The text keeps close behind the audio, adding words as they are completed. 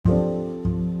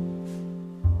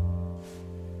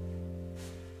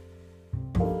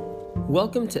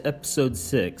Welcome to episode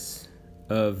 6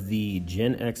 of the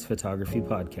Gen X Photography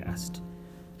Podcast.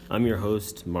 I'm your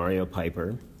host, Mario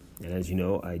Piper, and as you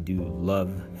know, I do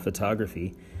love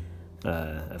photography.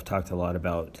 I've talked a lot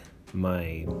about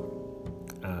my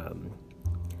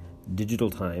digital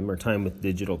time or time with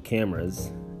digital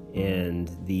cameras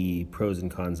and the pros and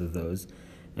cons of those.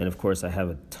 And of course, I have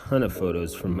a ton of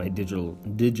photos from my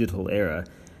digital era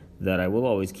that I will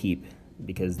always keep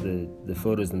because the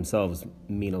photos themselves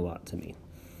mean a lot to me.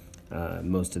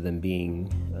 Most of them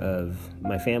being of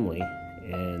my family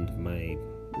and my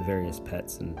various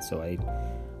pets, and so I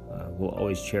will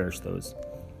always cherish those.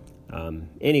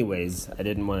 Anyways, I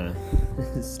didn't want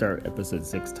to start episode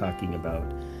 6 talking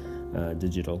about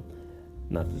digital.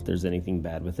 Not that there's anything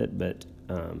bad with it, but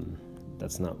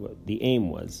that's not what the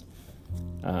aim was.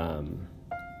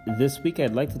 This week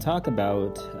I'd like to talk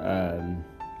about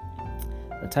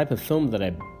a type of film that I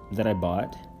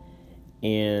bought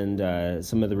and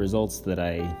some of the results that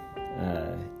I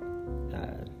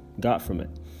got from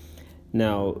it.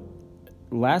 Now,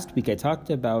 last week I talked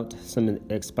about some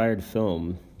expired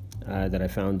film that I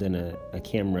found in a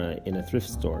camera in a thrift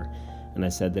store, and I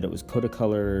said that it was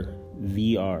Kodacolor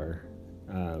VR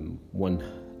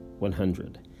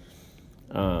 100.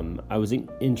 I was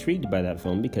intrigued by that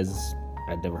film because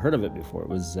I'd never heard of it before. It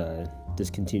was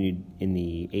discontinued in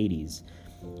the 80s.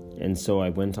 And so I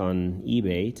went on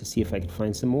eBay to see if I could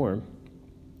find some more.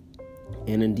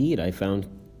 And indeed, I found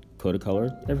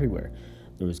Kodacolor everywhere.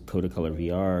 There was Kodacolor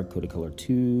VR, Kodacolor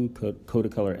 2,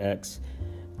 Kodacolor X,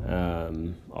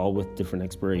 all with different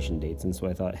expiration dates. And so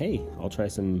I thought, hey, I'll try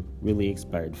some really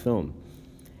expired film.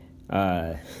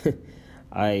 I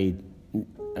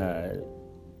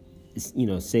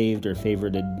saved or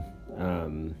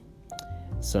favorited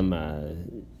some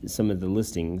of the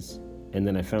listings, and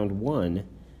then I found one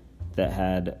that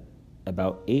had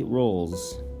about 8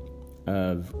 rolls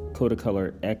of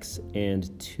Kodacolor X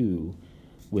and 2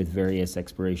 with various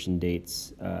expiration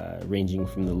dates ranging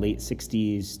from the late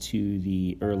 60s to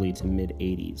the early to mid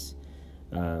 80s,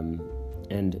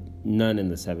 and none in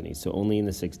the 70s, so only in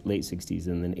the late 60s,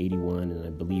 and then 81 and I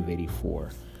believe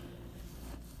 84.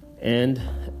 And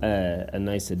a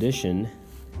nice addition,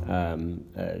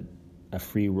 a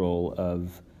free roll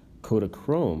of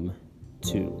Kodachrome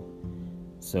 2.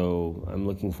 So I'm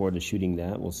looking forward to shooting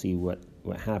that. We'll see what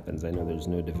happens. I know there's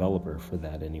no developer for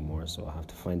that anymore, so I'll have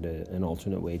to find an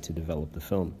alternate way to develop the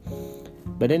film.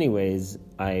 But anyways,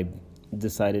 I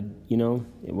decided,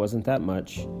 it wasn't that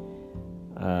much.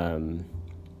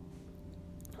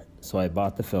 So I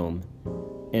bought the film,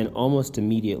 and almost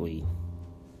immediately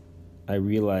I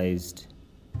realized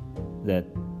that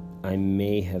I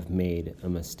may have made a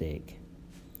mistake.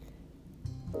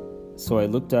 So I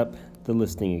looked up the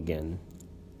listing again,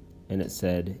 and it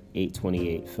said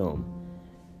 828 film.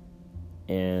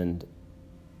 And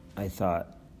I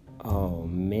thought, oh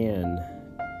man,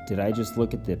 did I just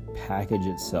look at the package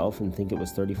itself and think it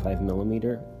was 35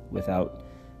 millimeter without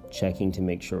checking to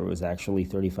make sure it was actually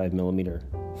 35 millimeter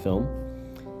film?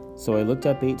 So I looked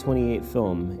up 828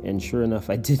 film, and sure enough,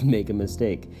 I did make a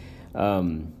mistake.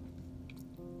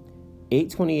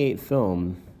 828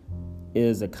 film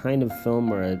is a kind of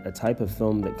film or a type of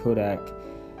film that Kodak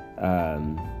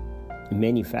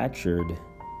manufactured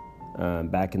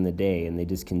back in the day, and they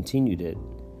discontinued it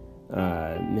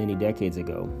many decades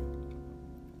ago.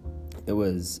 It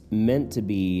was meant to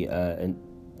be a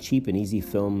cheap and easy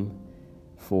film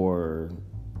for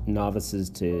novices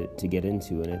to get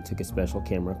into, and it took a special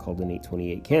camera called an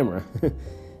 828 camera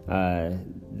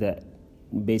that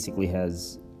basically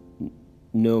has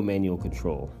no manual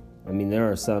control. I mean, there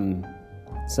are some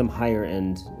higher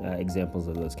end examples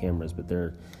of those cameras, but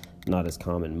they're not as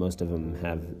common. Most of them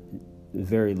have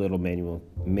very little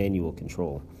manual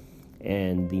control,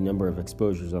 and the number of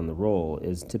exposures on the roll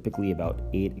is typically about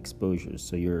 8 exposures,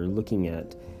 so you're looking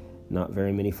at not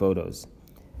very many photos.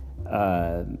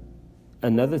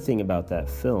 Another thing about that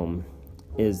film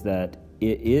is that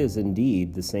it is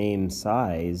indeed the same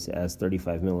size as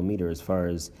 35 millimeter as far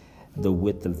as the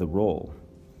width of the roll.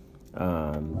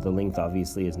 The length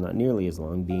obviously is not nearly as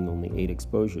long, being only 8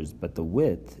 exposures, but the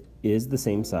width is the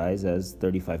same size as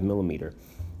 35 millimeter.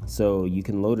 So you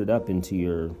can load it up into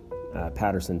your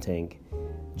Patterson tank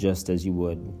just as you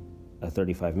would a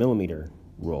 35 millimeter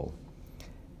roll.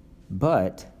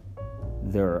 But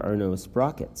there are no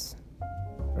sprockets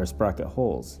or sprocket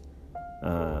holes.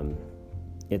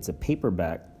 It's a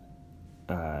paperback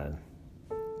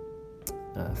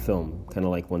film, kind of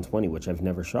like 120, which I've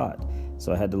never shot.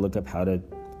 So I had to look up how to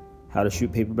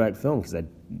shoot paperback film, because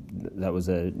that was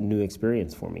a new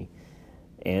experience for me,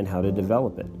 and how to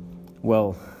develop it.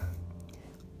 Well,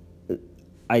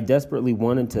 I desperately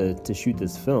wanted to shoot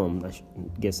this film. I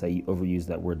guess I overused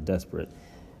that word desperate,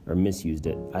 or misused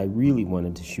it. I really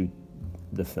wanted to shoot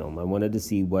the film. I wanted to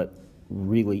see what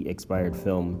really expired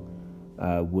film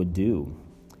would do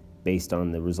based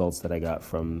on the results that I got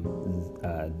from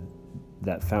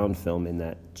that found film in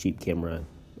that cheap camera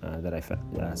that I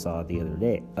saw the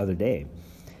other day.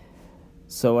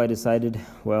 So I decided,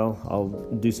 well, I'll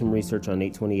do some research on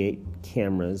 828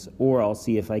 cameras, or I'll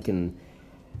see if I can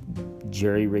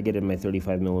jerry rig it in my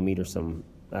 35mm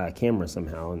camera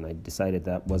somehow, and I decided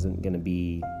that wasn't going to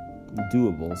be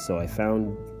doable. So I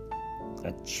found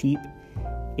a cheap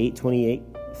 828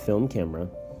 film camera,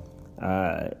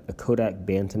 a Kodak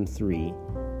Bantam 3,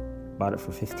 bought it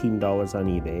for $15 on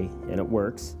eBay, and it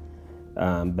works,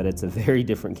 but it's a very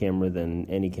different camera than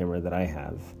any camera that I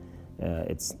have.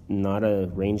 It's not a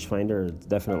rangefinder. It's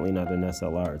definitely not an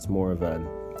SLR. It's more of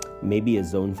maybe a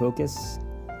zone focus,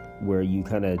 where you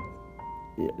kind of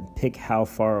pick how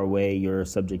far away your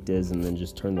subject is and then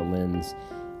just turn the lens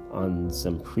on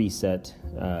some preset,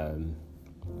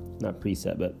 not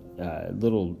preset, but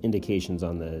little indications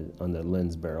on the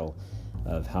lens barrel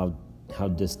of how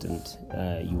distant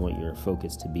you want your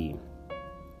focus to be.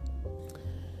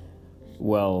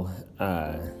 Well,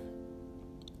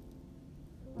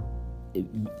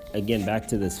 again, back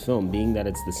to this film, being that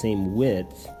it's the same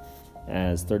width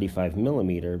as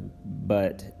 35mm,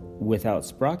 but without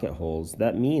sprocket holes,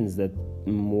 that means that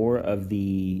more of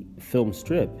the film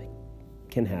strip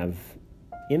can have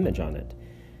image on it.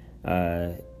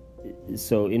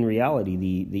 So in reality,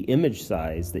 the image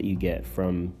size that you get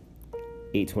from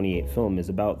 828 film is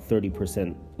about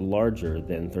 30% larger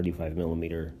than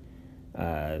 35mm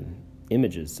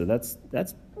images. So that's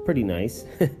pretty nice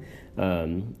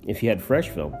if you had fresh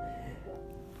film.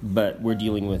 But we're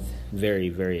dealing with very,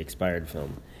 very expired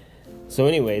film. So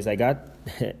anyways, I got,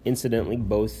 incidentally,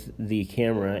 both the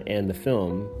camera and the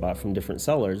film bought from different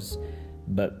sellers,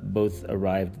 but both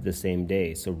arrived the same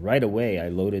day. So right away, I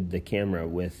loaded the camera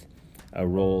with a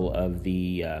roll of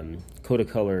the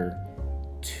Kodacolor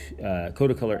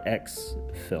X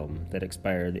film that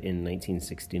expired in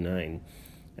 1969.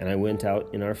 And I went out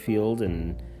in our field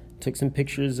and took some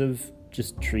pictures of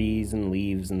just trees and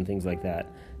leaves and things like that,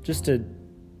 just to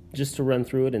run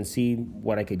through it and see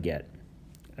what I could get.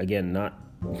 Again, not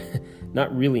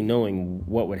really knowing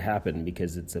what would happen,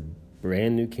 because it's a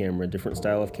brand new camera, different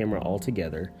style of camera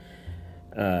altogether,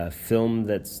 film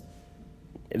that's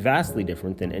vastly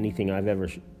different than anything I've ever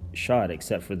shot,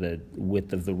 except for the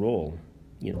width of the roll.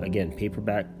 Again,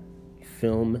 paperback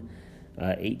film,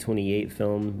 828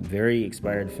 film, very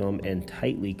expired film, and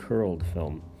tightly curled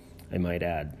film, I might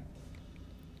add.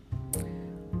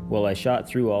 Well, I shot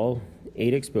through all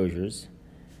 8 exposures,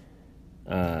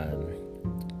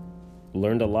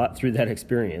 learned a lot through that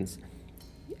experience,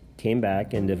 came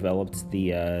back and developed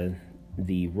the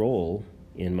roll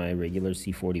in my regular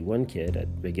C41 kit at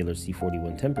regular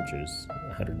C41 temperatures,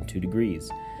 102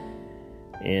 degrees.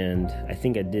 And I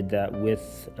think I did that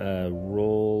with a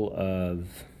roll of,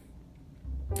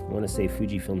 I want to say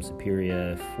Fujifilm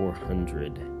Superia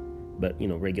 400, but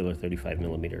regular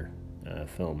 35mm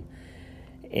film.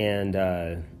 And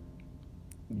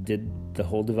did the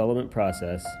whole development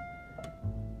process,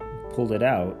 pulled it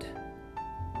out,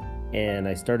 and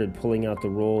I started pulling out the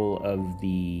roll of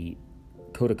the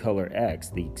Kodacolor X,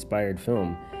 the expired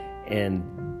film, and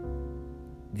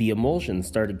the emulsion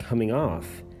started coming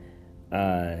off,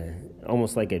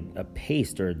 almost like a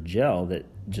paste or a gel that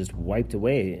just wiped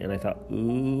away. And I thought,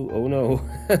 oh no,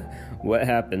 what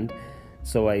happened?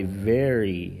 So I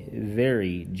very,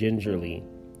 very gingerly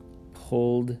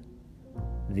pulled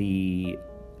the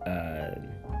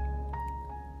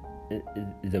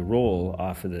roll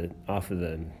off of the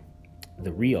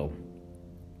reel,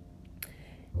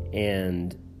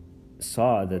 and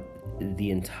saw that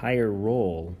the entire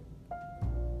roll,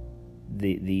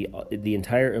 the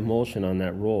entire emulsion on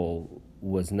that roll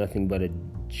was nothing but a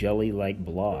jelly-like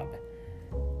blob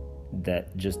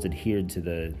that just adhered to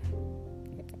the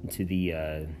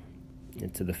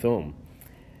film.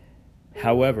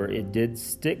 However, it did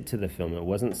stick to the film. It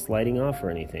wasn't sliding off or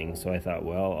anything, so I thought,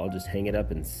 well, I'll just hang it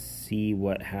up and see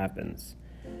what happens.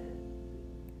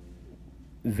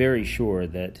 Very sure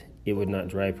that it would not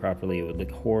dry properly. It would look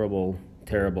horrible,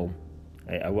 terrible.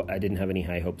 I didn't have any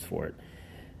high hopes for it.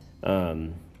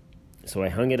 So I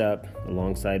hung it up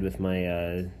alongside with my,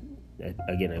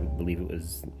 again, I believe it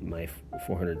was my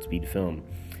 400 speed film.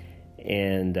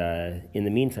 And in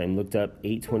the meantime, looked up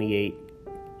 828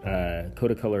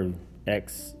 Kodacolor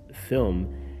X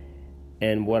film,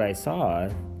 and what I saw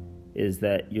is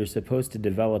that you're supposed to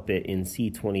develop it in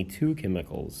C22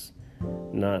 chemicals,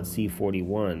 not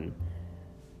C41.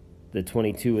 the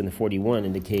 22 and the 41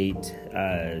 indicate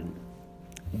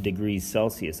degrees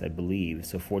Celsius, I believe.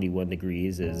 So 41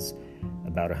 degrees is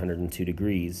about 102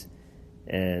 degrees,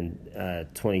 and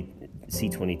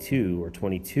C22 or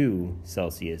 22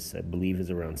 Celsius, I believe, is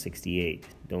around 68.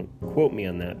 Don't quote me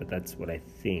on that, but that's what I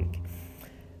think.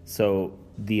 So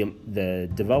the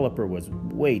developer was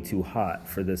way too hot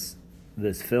for this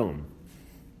film,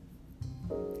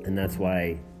 and that's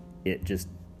why it just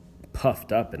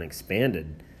puffed up and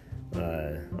expanded,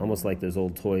 almost like those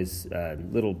old toys,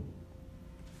 little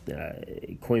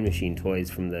coin machine toys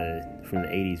from the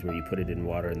 80s, where you put it in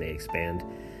water and they expand,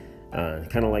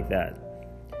 kind of like that.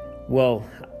 Well,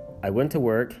 I went to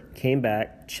work, came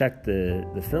back, checked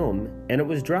the film, and it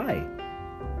was dry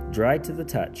to the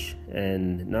touch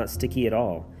and not sticky at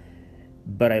all.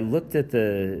 But I looked at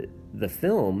the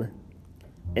film,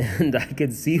 and I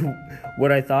could see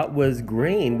what I thought was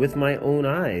grain with my own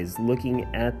eyes, looking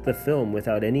at the film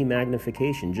without any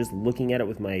magnification, just looking at it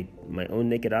with my own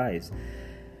naked eyes.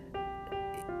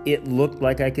 It looked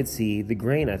like I could see the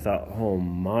grain. I thought, oh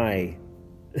my,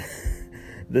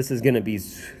 this is going to be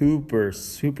super,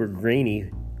 super grainy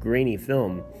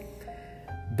film.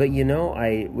 But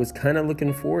I was kind of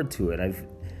looking forward to it.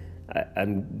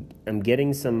 I'm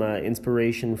getting some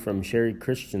inspiration from Sherry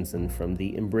Christensen from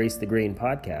the Embrace the Grain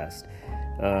podcast,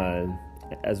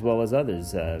 as well as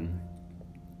others.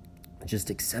 Just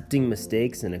accepting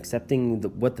mistakes and accepting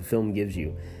what the film gives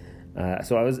you.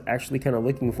 So I was actually kind of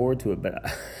looking forward to it, but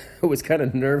I was kind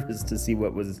of nervous to see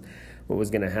what was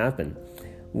going to happen.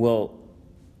 Well,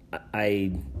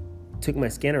 I took my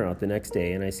scanner out the next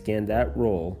day and I scanned that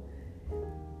roll,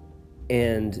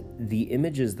 and the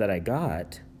images that I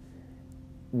got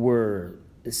were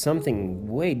something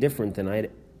way different than I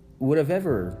would have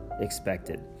ever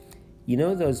expected. You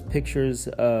know those pictures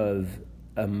of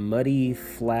a muddy,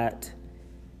 flat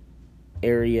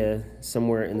area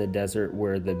somewhere in the desert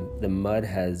where the mud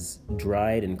has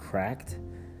dried and cracked?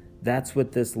 That's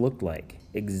what this looked like.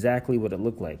 Exactly what it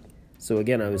looked like. So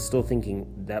again, I was still thinking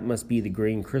that must be the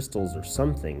grain crystals or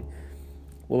something.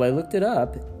 Well, I looked it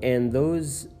up, and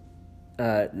those,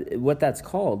 what that's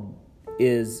called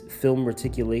is film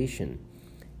reticulation.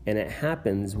 And it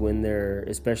happens when they're,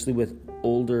 especially with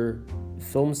older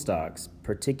film stocks,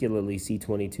 particularly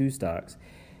C22 stocks,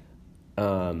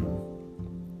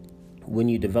 when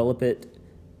you develop it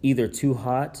either too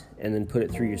hot and then put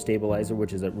it through your stabilizer,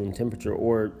 which is at room temperature,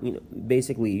 or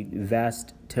basically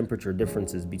vast temperature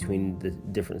differences between the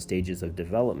different stages of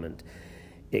development,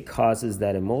 it causes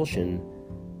that emulsion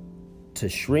to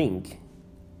shrink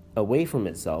away from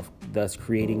itself, thus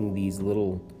creating these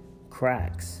little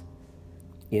cracks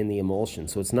in the emulsion.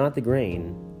 So it's not the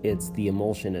grain, it's the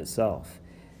emulsion itself.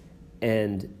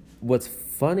 And what's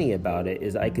funny about it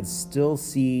is I could still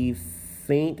see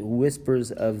faint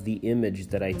whispers of the image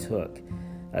that I took.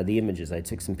 The images, I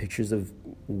took some pictures of,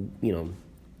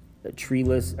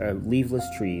 treeless, leafless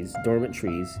trees, dormant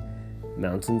trees,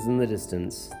 mountains in the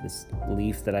distance, this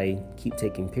leaf that I keep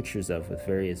taking pictures of with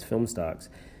various film stocks.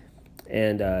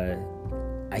 And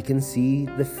I can see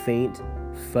the faint,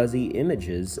 fuzzy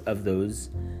images of those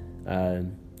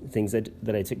things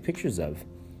that I took pictures of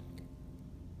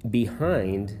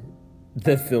behind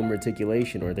the film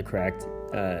reticulation, or the cracked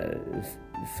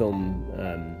film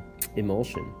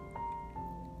emulsion.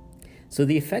 So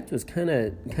the effect was kind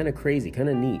of crazy, kind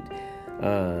of neat.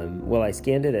 Well, I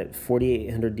scanned it at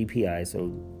 4800 DPI,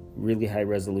 so really high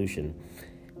resolution.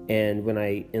 And when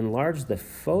I enlarged the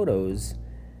photos,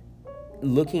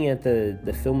 looking at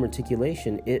the film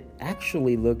reticulation, it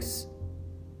actually looks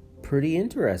pretty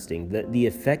interesting. The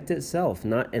effect itself,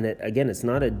 it's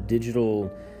not a digital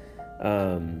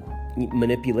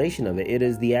manipulation of it. It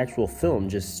is the actual film,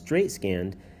 just straight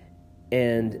scanned,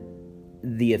 and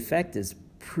the effect is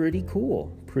pretty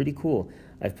cool.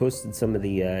 I've posted some of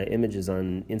the images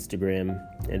on Instagram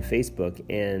and Facebook,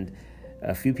 and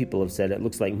a few people have said it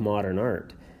looks like modern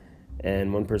art.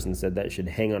 And one person said that should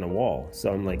hang on a wall.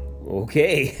 So I'm like,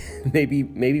 okay, maybe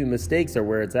mistakes are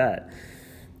where it's at.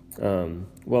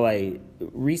 Well, I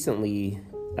recently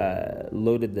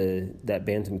loaded that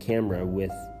Bantam camera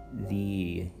with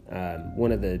the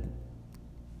one of the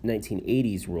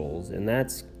 1980s rolls, and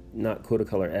that's not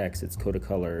Kodacolor X, it's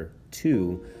Kodacolor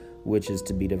 2, which is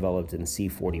to be developed in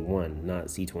C41, not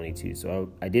C22.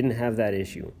 So I didn't have that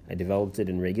issue. I developed it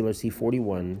in regular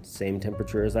C41, same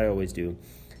temperature as I always do.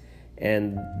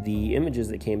 And the images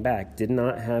that came back did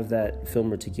not have that film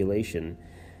reticulation.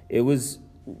 It was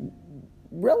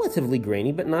relatively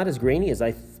grainy, but not as grainy as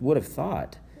I would have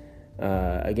thought.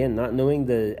 Again, not knowing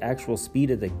the actual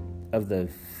speed of the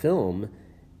film,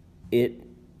 it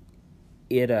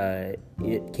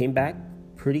came back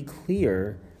pretty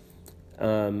clear.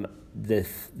 The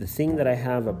thing that I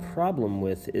have a problem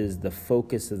with is the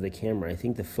focus of the camera. I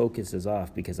think the focus is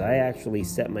off because I actually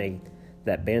set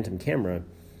that Bantam camera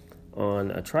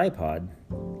on a tripod,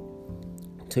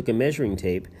 took a measuring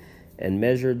tape, and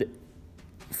measured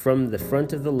from the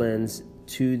front of the lens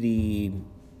to the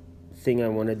thing I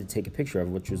wanted to take a picture of,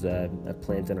 which was a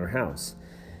plant in our house.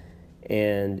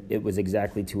 And it was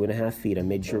exactly 2.5 feet. I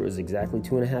made sure it was exactly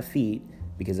 2.5 feet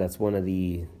because that's one of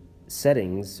the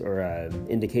settings or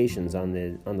indications on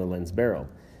the lens barrel.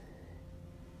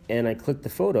 And I clicked the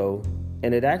photo,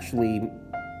 and it actually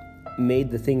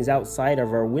made the things outside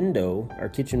of our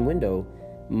kitchen window,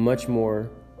 much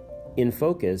more in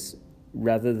focus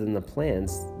rather than the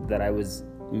plants that I was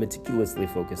meticulously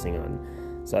focusing on.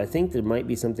 So I think there might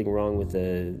be something wrong with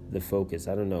the focus.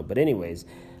 I don't know. But anyways,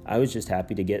 I was just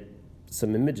happy to get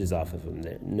some images off of them.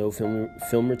 No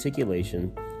film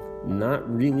reticulation, not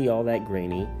really all that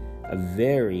grainy, a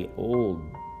very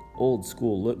old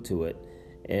school look to it,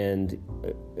 and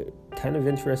kind of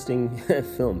interesting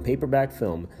film, paperback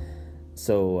film.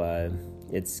 So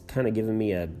it's kind of given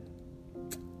me a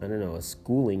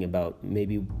schooling about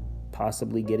maybe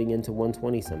possibly getting into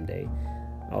 120 someday.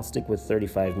 I'll stick with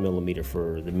 35 millimeter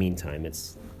for the meantime.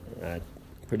 It's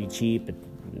pretty cheap.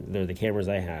 They're the cameras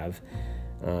I have,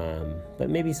 but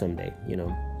maybe someday,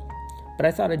 But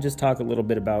I thought I'd just talk a little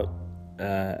bit about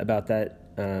that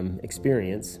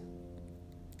experience.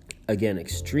 Again,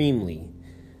 extremely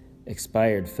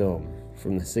expired film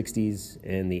from the 60s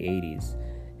and the 80s,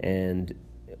 and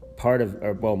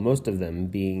most of them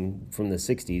being from the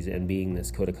 60s and being this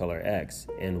Kodacolor X,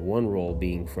 and one roll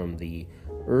being from the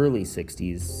early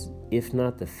 60s, if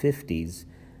not the 50s,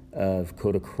 of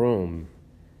Kodachrome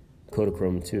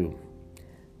 2.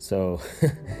 So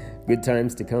good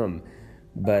times to come.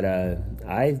 But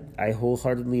I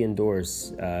wholeheartedly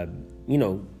endorse,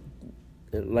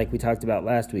 like we talked about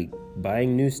last week,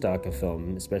 buying new stock of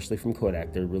film, especially from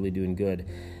Kodak. They're really doing good,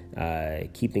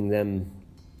 keeping them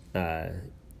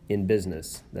in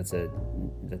business. That's a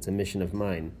mission of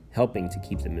mine, helping to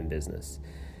keep them in business.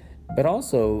 But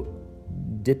also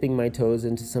dipping my toes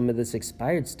into some of this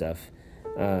expired stuff,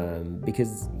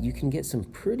 because you can get some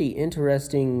pretty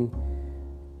interesting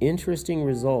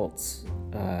results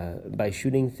by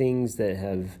shooting things that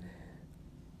have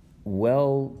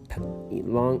long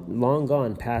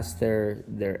gone past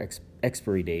their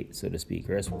expiry date, so to speak,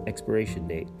 or expiration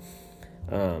date.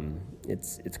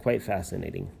 It's quite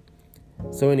fascinating.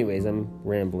 So anyways, I'm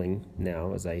rambling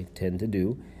now, as I tend to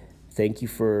do. Thank you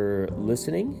for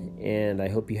listening, and I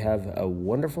hope you have a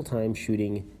wonderful time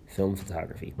shooting film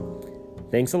photography.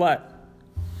 Thanks a lot.